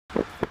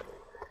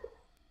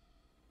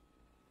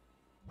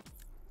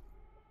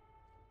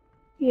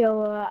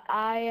Yo,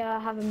 I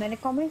have a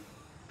mimic on me.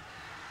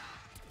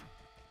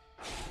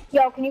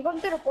 Yo, can you come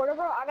to the portal,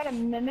 bro? I got a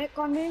mimic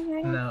on me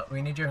right now. No,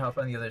 we need your help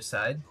on the other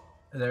side.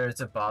 There's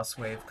a boss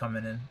wave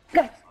coming in.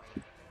 Guys,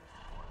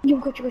 yo,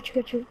 got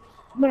you.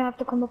 I'm gonna have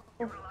to come up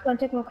here. It's gonna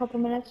take me a couple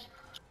minutes.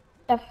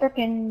 That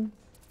frickin'...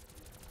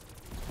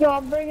 Yo,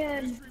 I'm bringing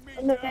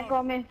a mimic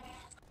on me.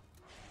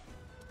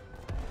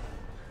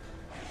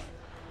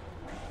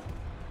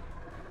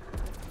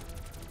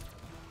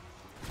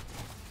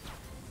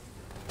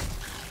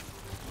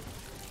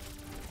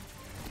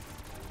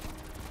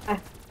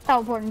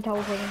 Teleporting.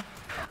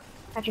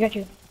 Got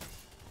you.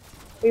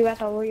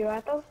 Where you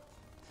at though?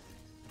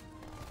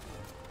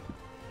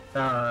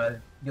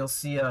 You'll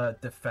see a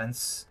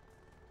defense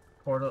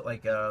portal,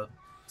 like a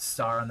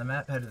star on the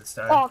map. Head to the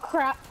star. Oh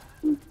crap!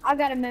 I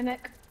got a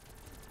mimic.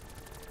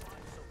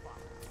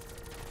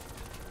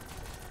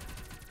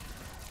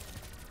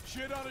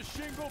 Shit on a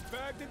shingle,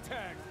 bagged and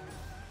tagged.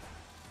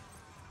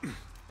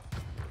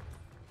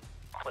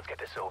 Let's get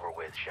this over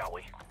with, shall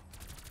we?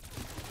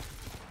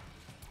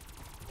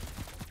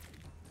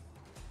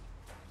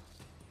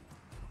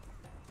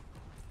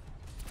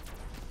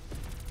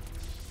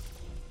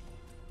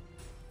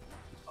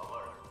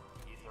 Alert.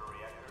 Ether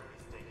reactor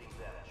is taking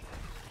damage.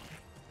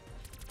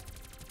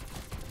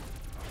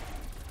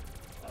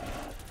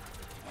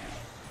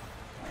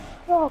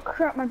 Oh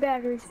crap! My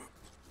batteries.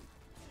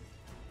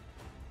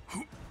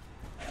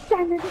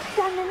 Damn it!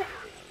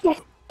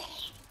 Yes.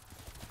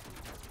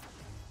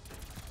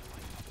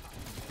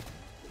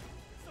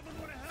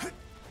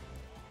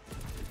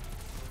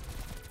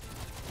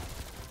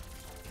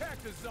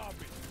 Cactus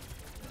zombie.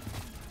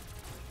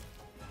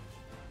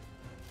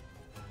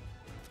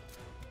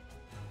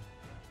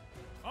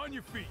 On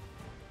your feet.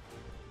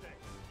 Thanks.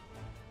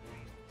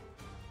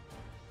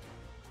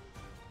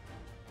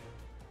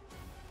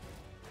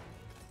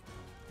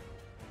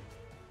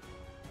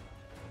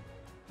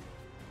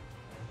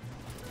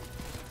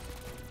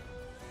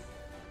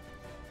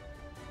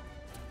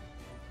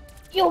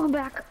 Yo, I'm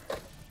back.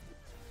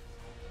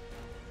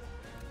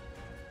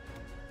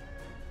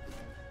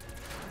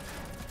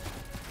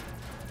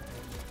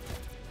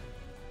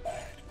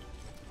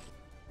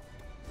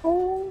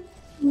 Oh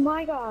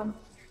my god.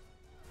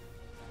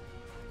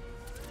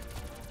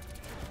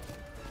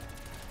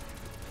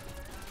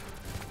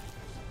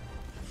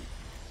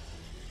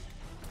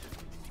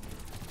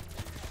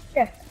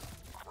 Yeah.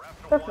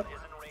 Raptor 1 is in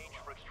range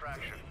for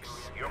extraction.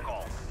 Your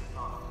call.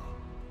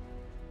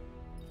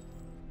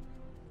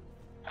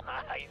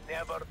 I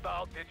never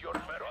doubted your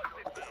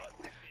ferocity.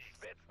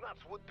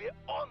 Spetsnaz would be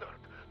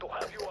honored to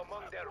have you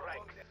among their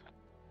ranks.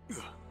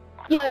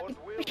 Yeah. Ford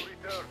will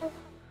return.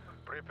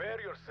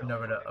 Prepare yourself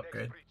Never to for the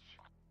upgrade.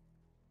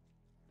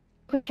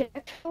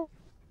 next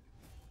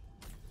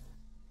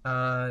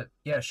breach.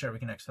 Yeah, sure, we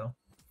can exfil.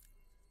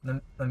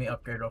 Let me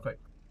upgrade real quick.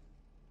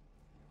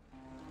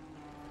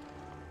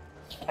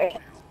 Okay.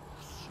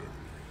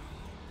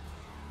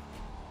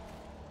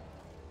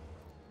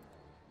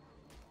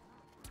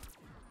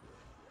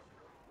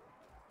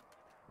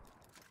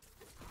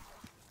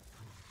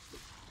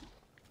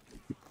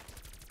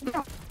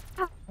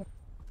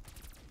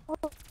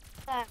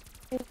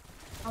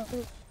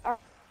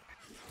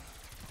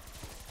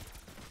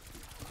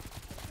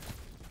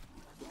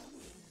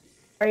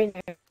 Are you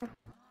there?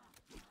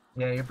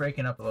 Yeah, you're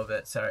breaking up a little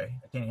bit. Sorry,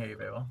 I can't hear you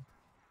very well.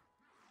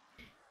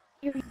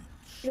 Boom!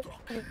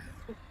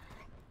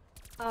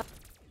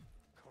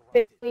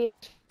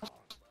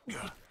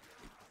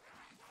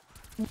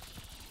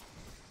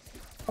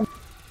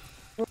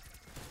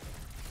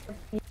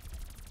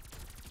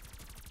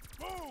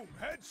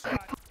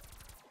 Headshot!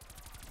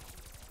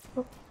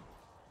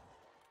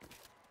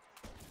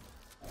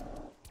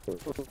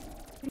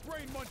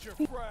 Brain muncher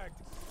fragged!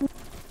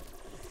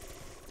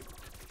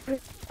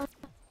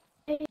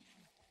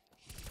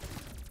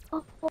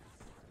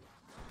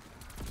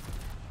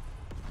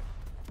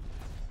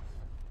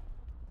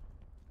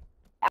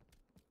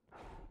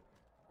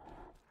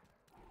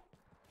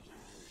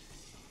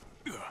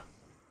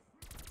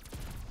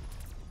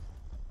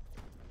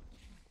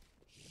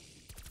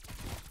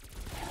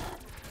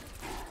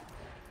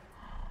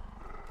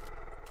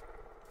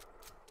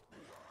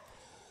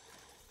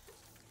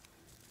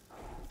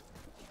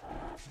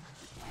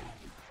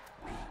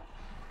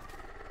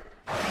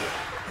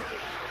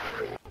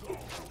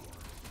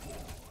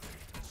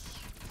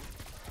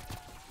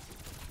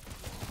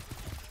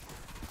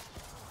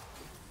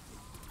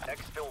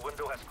 Exfil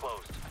window has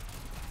closed.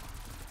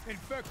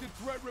 Infected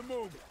threat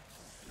removed.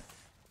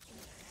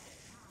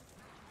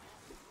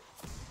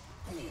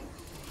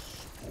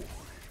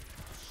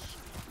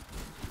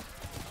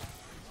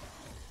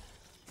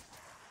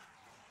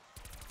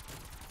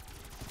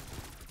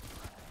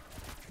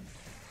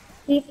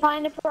 Keep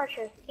applying the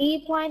pressure.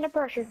 Keep applying the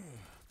pressure.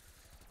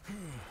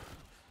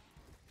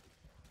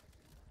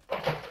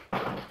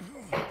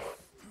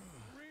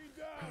 Green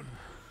down.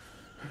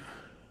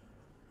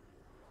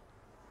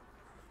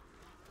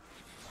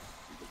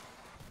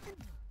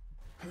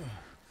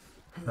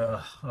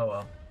 Oh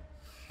well.